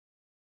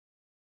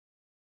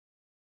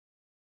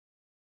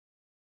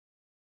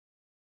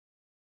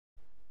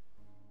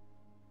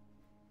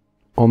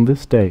On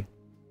this day,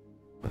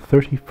 the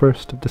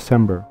 31st of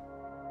December,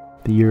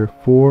 the year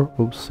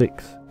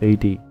 406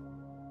 AD,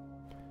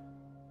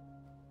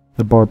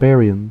 the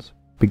barbarians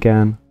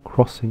began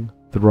crossing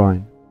the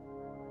Rhine.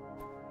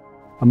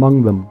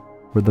 Among them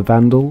were the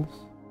Vandals,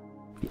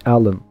 the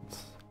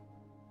Alans,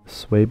 the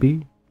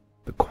Suebi,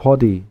 the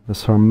Quadi, the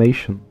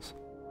Sarmatians,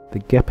 the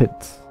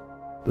Gepids,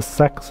 the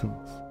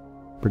Saxons,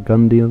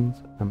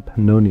 Burgundians, and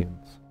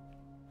Pannonians.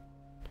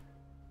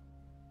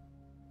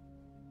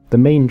 The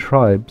main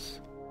tribes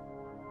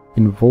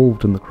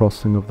involved in the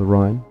crossing of the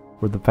Rhine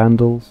were the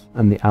Vandals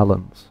and the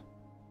Alans.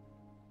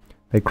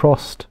 They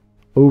crossed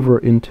over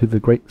into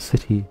the great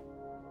city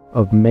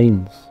of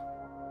Mainz,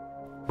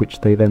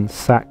 which they then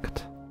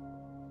sacked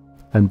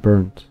and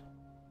burnt.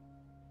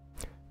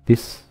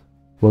 This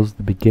was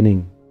the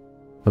beginning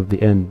of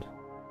the end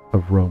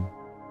of Rome.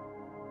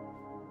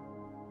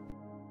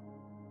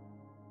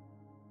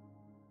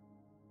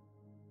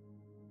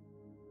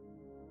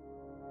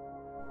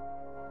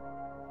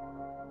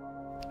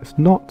 It's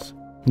not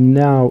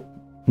now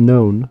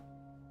known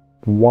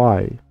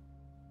why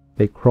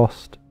they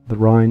crossed the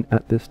Rhine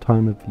at this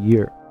time of the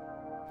year.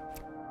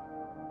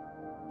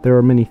 There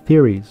are many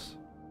theories,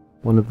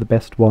 one of the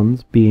best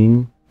ones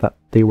being that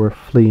they were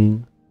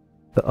fleeing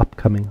the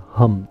upcoming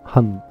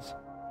Huns.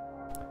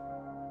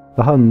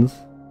 The Huns,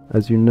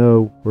 as you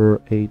know,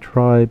 were a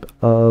tribe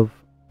of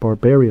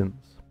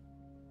barbarians.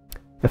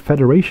 A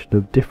federation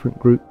of different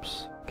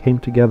groups came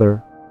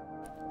together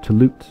to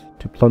loot,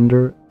 to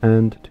plunder,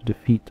 and to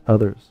defeat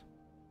others.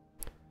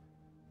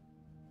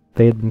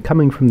 They had been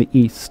coming from the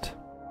east,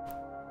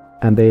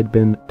 and they had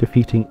been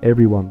defeating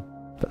everyone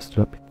that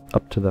stood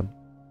up to them.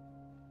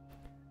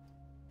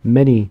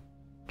 Many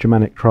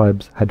Germanic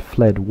tribes had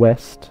fled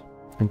west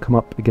and come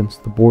up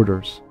against the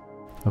borders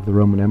of the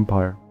Roman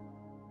Empire.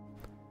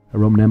 A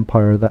Roman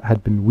Empire that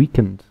had been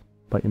weakened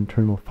by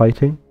internal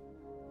fighting,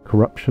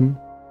 corruption,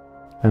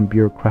 and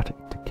bureaucratic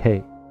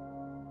decay.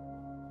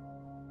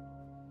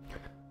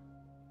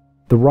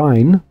 The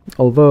Rhine,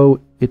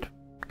 although it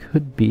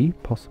could be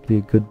possibly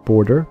a good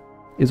border,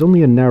 is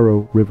only a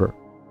narrow river,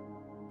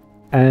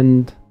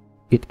 and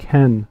it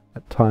can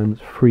at times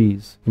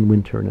freeze in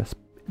winter, and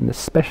in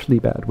especially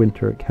bad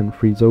winter it can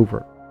freeze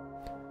over.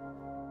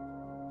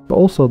 But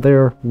also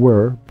there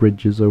were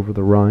bridges over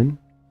the Rhine.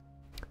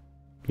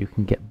 You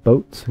can get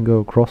boats and go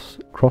across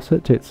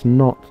it. It's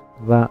not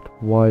that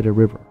wide a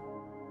river.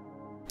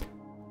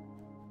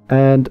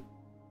 And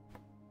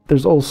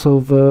there's also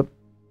the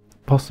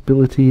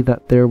possibility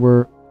that there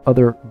were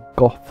other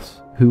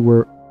Goths who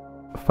were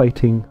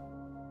fighting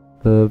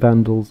the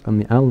Vandals and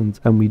the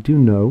Alans, and we do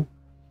know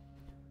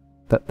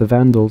that the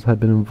Vandals had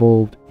been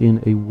involved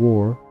in a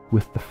war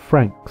with the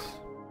Franks,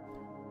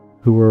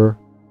 who were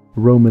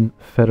Roman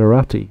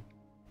federati.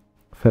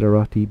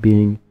 Federati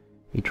being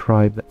a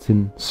tribe that's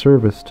in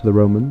service to the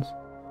Romans,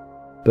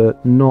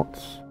 but not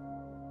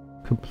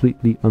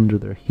completely under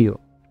their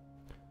heel,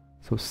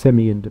 so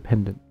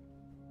semi-independent.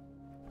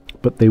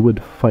 But they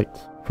would fight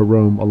for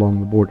Rome along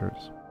the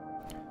borders.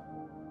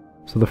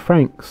 So the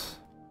Franks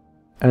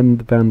and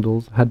the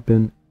Vandals had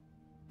been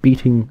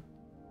beating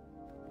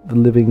the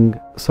living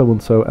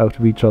so-and-so out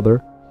of each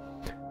other,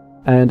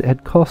 and it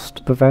had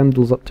cost the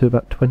Vandals up to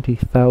about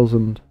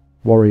 20,000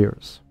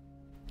 warriors.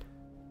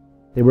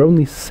 They were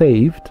only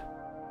saved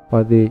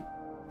by the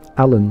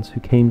Alans, who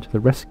came to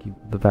the rescue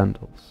of the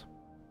Vandals.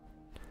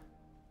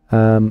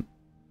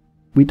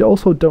 We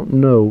also don't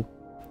know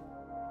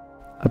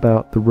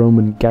about the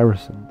Roman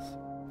garrisons.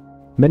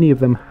 Many of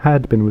them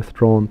had been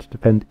withdrawn to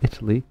defend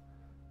Italy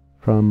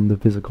from the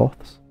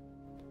Visigoths,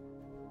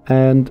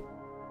 and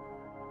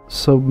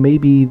so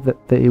maybe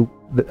that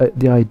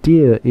the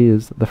idea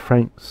is that the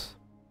Franks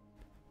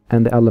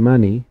and the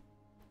Alemanni,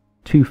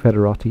 two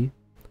federati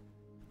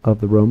of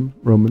the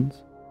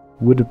Romans,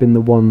 would have been the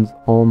ones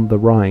on the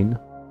Rhine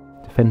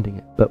defending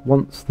it. But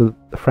once the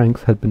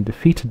Franks had been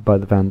defeated by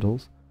the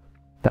Vandals,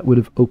 that would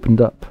have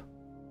opened up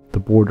the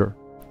border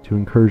to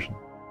incursion.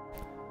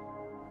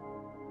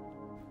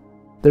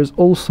 There's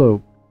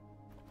also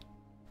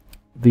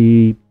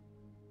the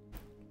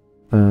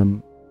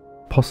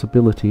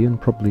possibility, and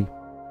probably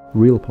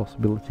real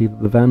possibility,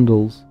 that the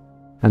Vandals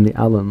and the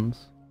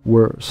Alans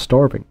were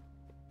starving.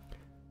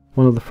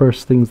 One of the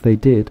first things they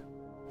did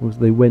was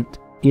they went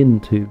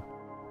into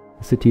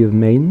the city of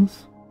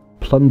Mainz,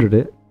 plundered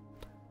it,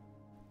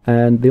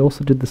 and they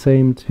also did the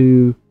same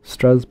to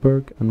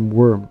Strasbourg and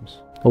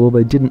Worms, although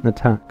they didn't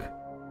attack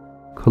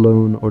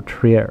Cologne or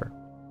Trier.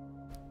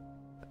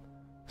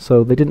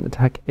 So they didn't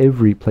attack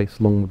every place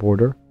along the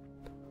border,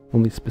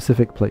 only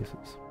specific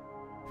places.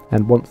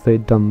 And once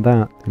they'd done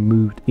that, they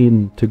moved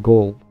into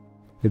Gaul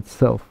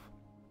itself.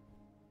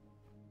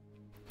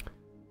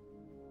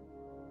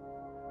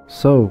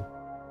 So,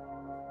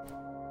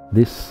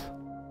 this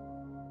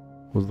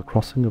was the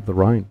crossing of the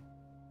Rhine.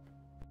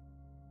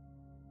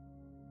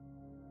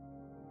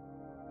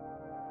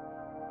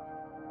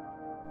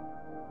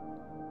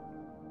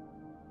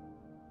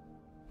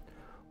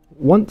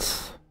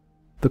 Once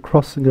the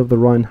crossing of the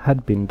Rhine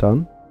had been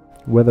done,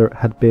 whether it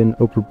had been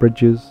over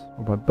bridges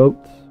or by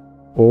boats,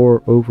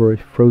 or over a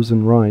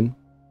frozen Rhine.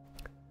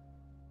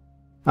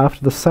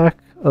 After the sack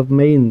of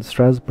Mainz,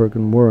 Strasbourg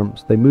and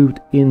Worms, they moved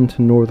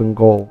into northern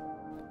Gaul,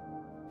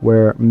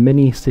 where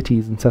many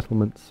cities and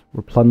settlements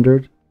were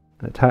plundered,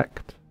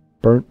 attacked,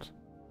 burnt,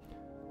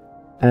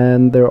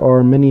 and there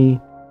are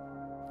many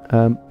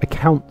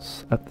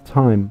accounts at the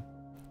time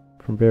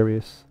from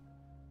various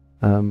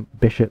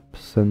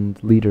bishops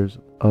and leaders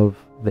of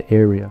the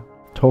area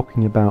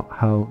talking about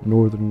how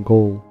northern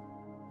Gaul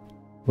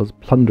was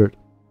plundered.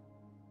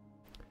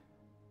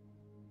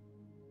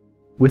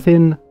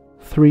 Within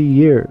 3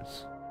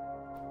 years,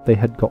 they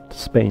had got to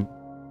Spain.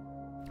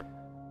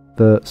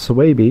 The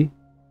Suebi,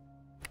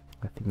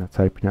 I think that's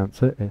how you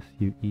pronounce it,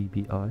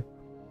 S-U-E-B-I,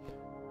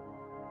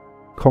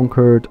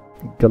 conquered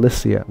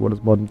Galicia, what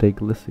is modern-day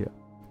Galicia,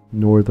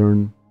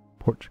 northern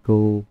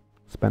Portugal,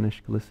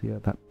 Spanish Galicia,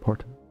 that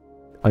part of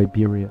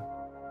Iberia.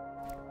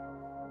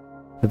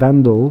 The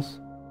Vandals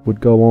would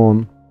go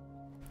on,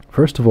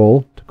 first of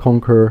all, to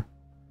conquer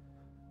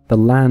the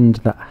land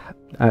that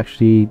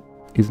actually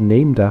is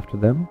named after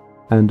them,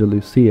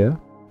 Andalusia,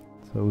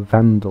 so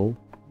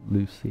Vandalusia.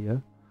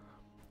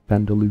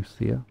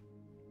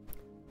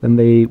 Then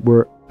they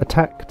were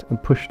attacked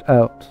and pushed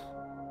out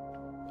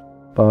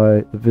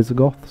by the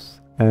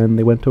Visigoths, and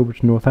they went over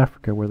to North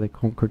Africa, where they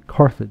conquered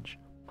Carthage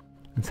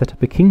and set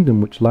up a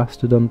kingdom which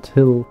lasted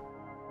until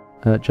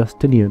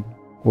Justinian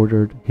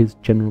ordered his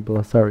general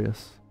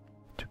Belisarius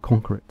to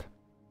conquer it.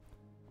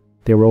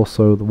 They were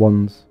also the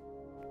ones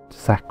to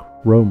sack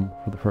Rome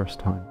for the first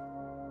time.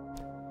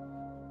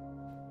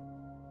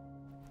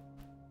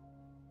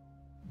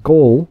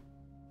 Gaul,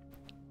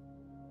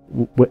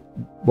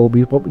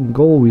 in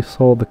Gaul we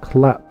saw the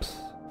collapse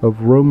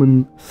of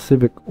Roman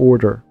civic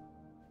order.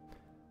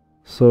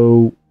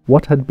 So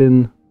what had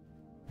been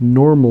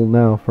normal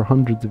now for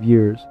hundreds of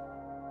years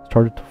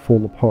started to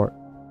fall apart.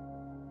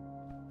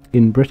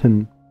 In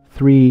Britain,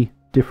 3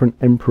 different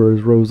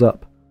emperors rose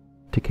up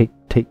to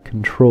take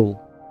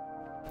control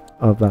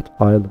of that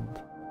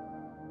island.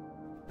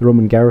 The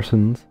Roman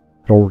garrisons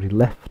had already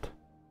left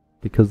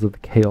because of the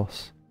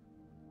chaos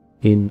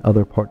in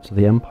other parts of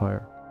the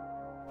empire.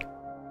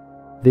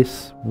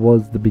 This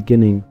was the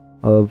beginning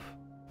of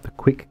the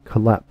quick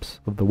collapse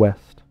of the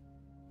West,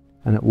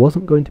 and it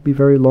wasn't going to be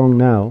very long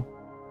now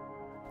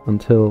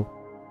until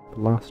the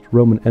last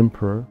Roman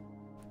emperor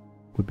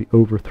would be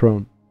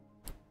overthrown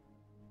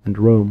and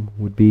Rome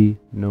would be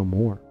no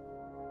more.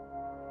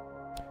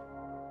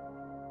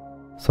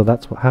 So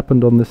that's what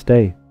happened on this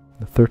day,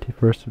 the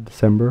 31st of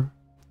December,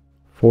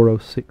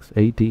 406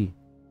 AD.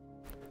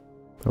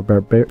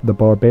 The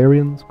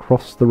barbarians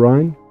crossed the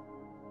Rhine,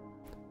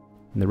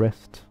 and the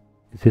rest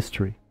is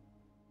history.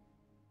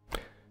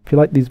 If you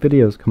like these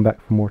videos, come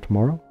back for more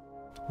tomorrow.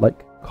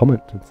 Like,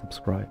 comment and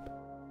subscribe.